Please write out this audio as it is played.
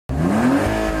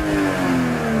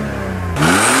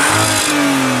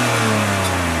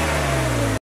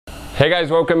Hey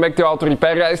guys, welcome back to Auto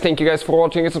Repair guys. Thank you guys for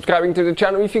watching and subscribing to the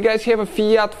channel. If you guys have a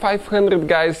Fiat 500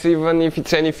 guys, even if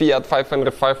it's any Fiat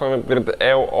 500,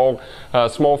 500L or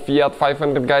small Fiat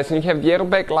 500 guys, and you have the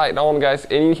airbag light on guys,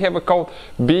 and you have a code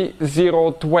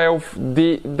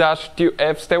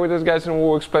B012D-2F, stay with us guys and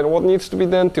we'll explain what needs to be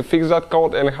done to fix that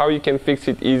code and how you can fix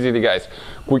it easily guys.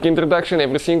 Quick introduction,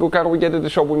 every single car we get at the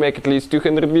shop we make at least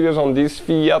 200 videos on this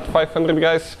Fiat 500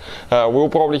 guys. We'll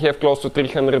probably have close to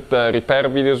 300 repair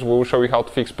videos. We'll show you how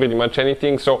to fix pretty much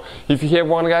anything. So if you have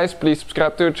one guys, please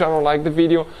subscribe to the channel, like the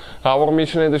video. Our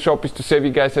mission at the shop is to save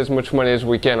you guys as much money as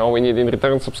we can. All we need in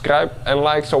return, subscribe and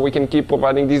like, so we can keep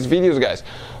providing these videos guys.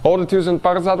 All the tools and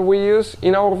parts that we use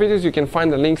in our videos, you can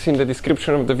find the links in the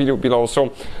description of the video below.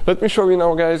 So let me show you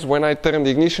now guys, when I turn the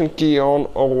ignition key on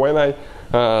or when I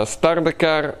start the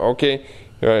car, okay,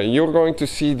 you're going to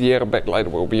see the airbag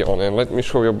light will be on, and let me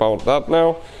show you about that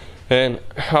now and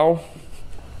how,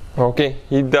 okay,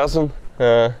 it doesn't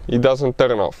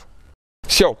turn off.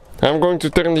 So I'm going to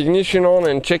turn the ignition on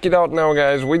and check it out now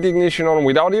guys. With the ignition on,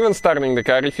 without even starting the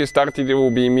car, if you start it, it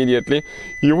will be immediately.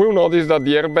 You will notice that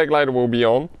the airbag light will be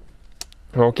on.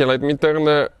 Okay, let me turn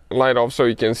the light off so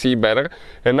you can see better.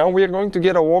 And now we are going to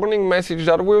get a warning message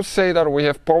that will say that we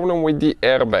have problem with the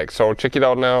airbag. So check it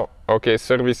out now. Okay,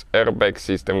 service airbag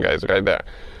system guys, right there.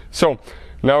 So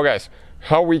now guys,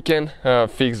 how we can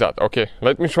fix that. Okay,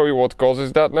 let me show you what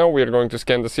causes that now. We are going to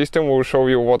scan the system, we'll show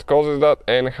you what causes that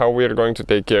and how we are going to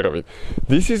take care of it.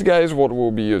 This is guys what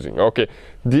we'll be using. Okay,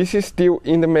 this is still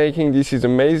in the making. This is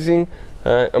amazing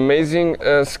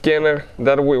scanner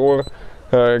that we were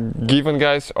given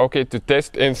guys, okay, to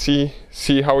test and see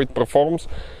how it performs.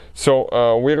 So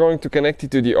we're going to connect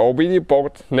it to the OBD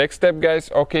port. Next step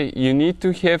guys, okay, you need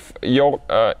to have your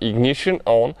ignition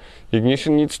on.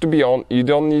 Ignition needs to be on. You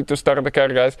don't need to start the car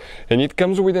guys, and it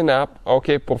comes with an app,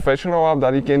 okay, professional app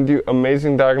that you can do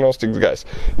amazing diagnostics guys,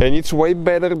 and it's way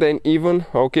better than even,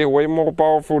 okay, way more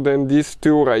powerful than this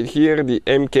tool right here, the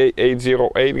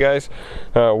MK808 guys,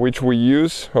 which we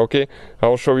use. Okay,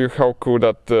 I'll show you how cool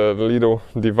that little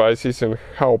device is and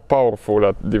how powerful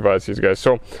that device is guys.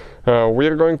 So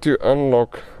we're going to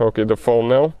unlock, okay, the phone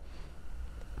now.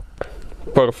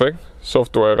 Perfect,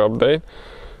 software update.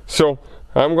 So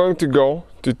I'm going to go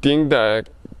to think that,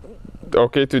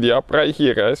 okay, to the app right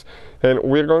here guys, and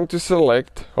we're going to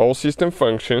select all system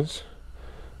functions.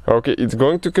 Okay, it's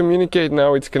going to communicate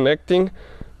now. It's connecting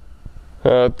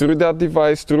through that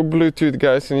device through Bluetooth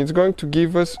guys, and it's going to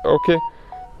give us, okay,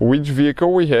 which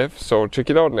vehicle we have. So check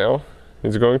it out now.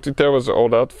 It's going to tell us all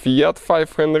that Fiat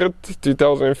 500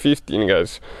 2015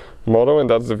 guys model, and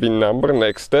that's the VIN number.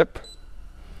 Next step,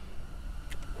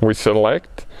 we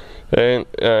select, and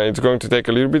it's going to take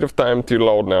a little bit of time to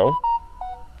load now.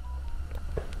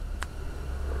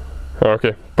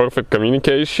 Okay, perfect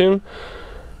communication,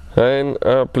 and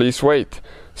please wait.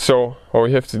 So all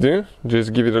we have to do,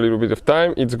 just give it a little bit of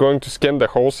time. It's going to scan the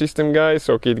whole system guys.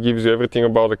 Okay, it gives you everything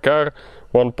about the car.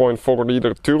 1.4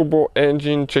 liter turbo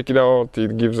engine, check it out.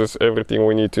 It gives us everything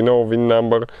we need to know. VIN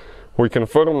number, we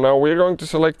confirm. Now we're going to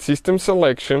select system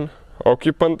selection,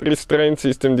 occupant restraint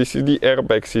system. This is the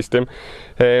airbag system,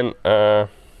 and in a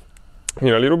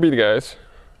little bit guys,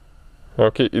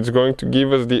 okay, it's going to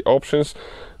give us the options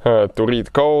to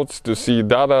read codes, to see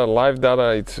data, live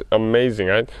data. It's amazing,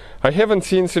 right? I haven't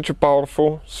seen such a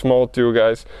powerful small tool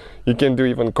guys. You can do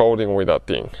even coding with that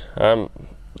thing.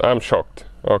 I'm shocked,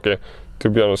 okay, to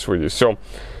be honest with you. So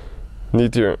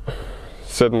need to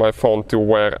set my phone to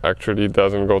where actually it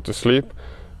doesn't go to sleep.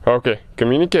 Okay,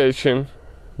 communication,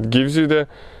 it gives you the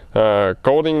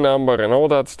coding number and all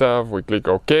that stuff. We click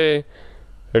OK,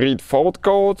 read fault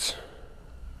codes,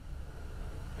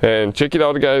 and check it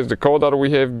out guys. The code that we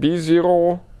have,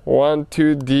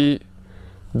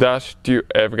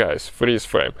 B012D-2F guys, freeze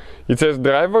frame. It says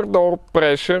driver door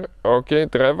pressure, okay,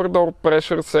 driver door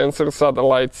pressure sensor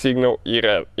satellite signal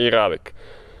erratic.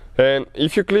 And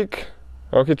if you click,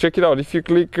 okay, check it out, if you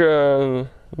click the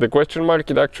question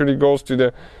mark, it actually goes to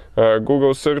the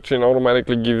Google search and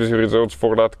automatically gives you results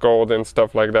for that code and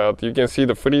stuff like that. You can see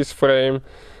the freeze frame.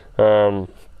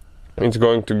 It's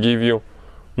going to give you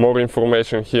more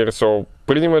information here. So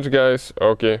pretty much guys,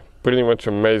 okay, pretty much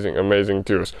amazing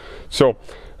tools. So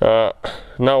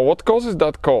now what causes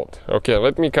that code? Okay,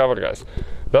 let me cover guys.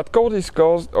 That code is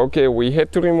caused, okay, we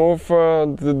had to remove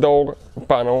the door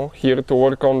panel here to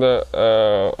work on the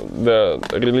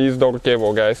release door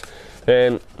cable guys,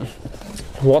 and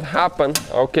what happened,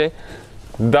 okay,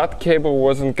 that cable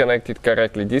wasn't connected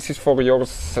correctly. This is for your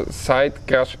side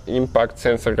crash impact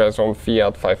sensor guys on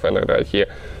Fiat 500 right here.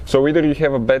 So either you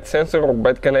have a bad sensor or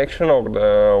bad connection, or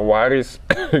the wire is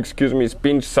excuse me, is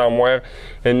pinched somewhere,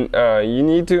 and you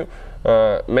need to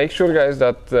make sure guys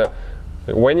that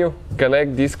when you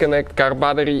disconnect, car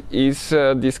battery is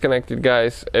disconnected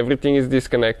guys, everything is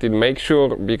disconnected. Make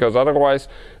sure, because otherwise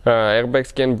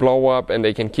airbags can blow up and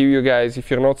they can kill you guys. If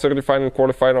you're not certified and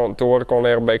qualified to work on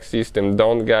airbag system,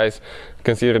 don't guys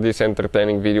consider this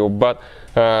entertaining video. But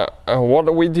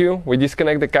what do? We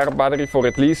disconnect the car battery for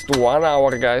at least 1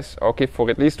 hour guys, okay, for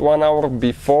at least 1 hour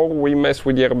before we mess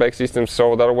with the airbag system,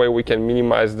 so that way we can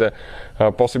minimize the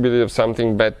possibility of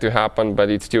something bad to happen, but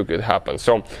it still could happen.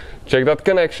 So check that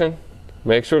connection,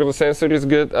 make sure the sensor is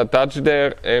good, attach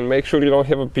there, and make sure you don't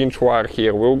have a pinch wire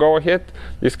here. We'll go ahead,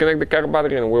 disconnect the car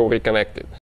battery, and we'll reconnect it.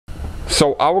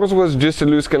 So ours was just a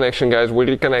loose connection guys, we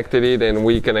reconnected it and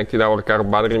we connected our car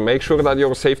battery. Make sure that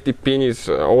your safety pin is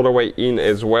all the way in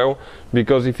as well,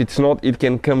 because if it's not, it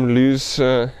can come loose,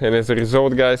 and as a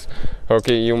result guys,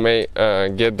 okay, you may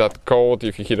get that caught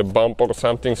if you hit a bump or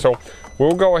something. So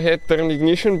we'll go ahead, turn the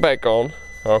ignition back on,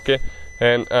 okay,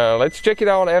 and let's check it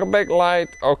out. Airbag light,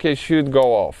 okay, should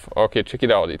go off. Okay, check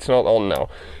it out, it's not on now.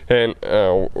 And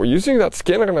we're using that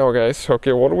scanner now guys,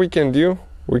 okay, what we can do,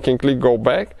 we can click go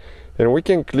back and we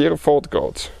can clear fault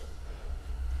codes.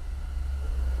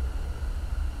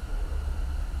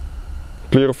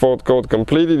 Clear fault code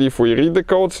completed. If we read the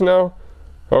codes now,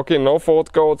 okay, no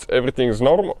fault codes, everything is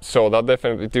normal. So that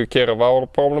definitely took care of our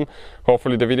problem.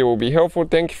 Hopefully the video will be helpful.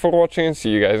 Thank you for watching and see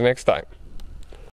you guys next time.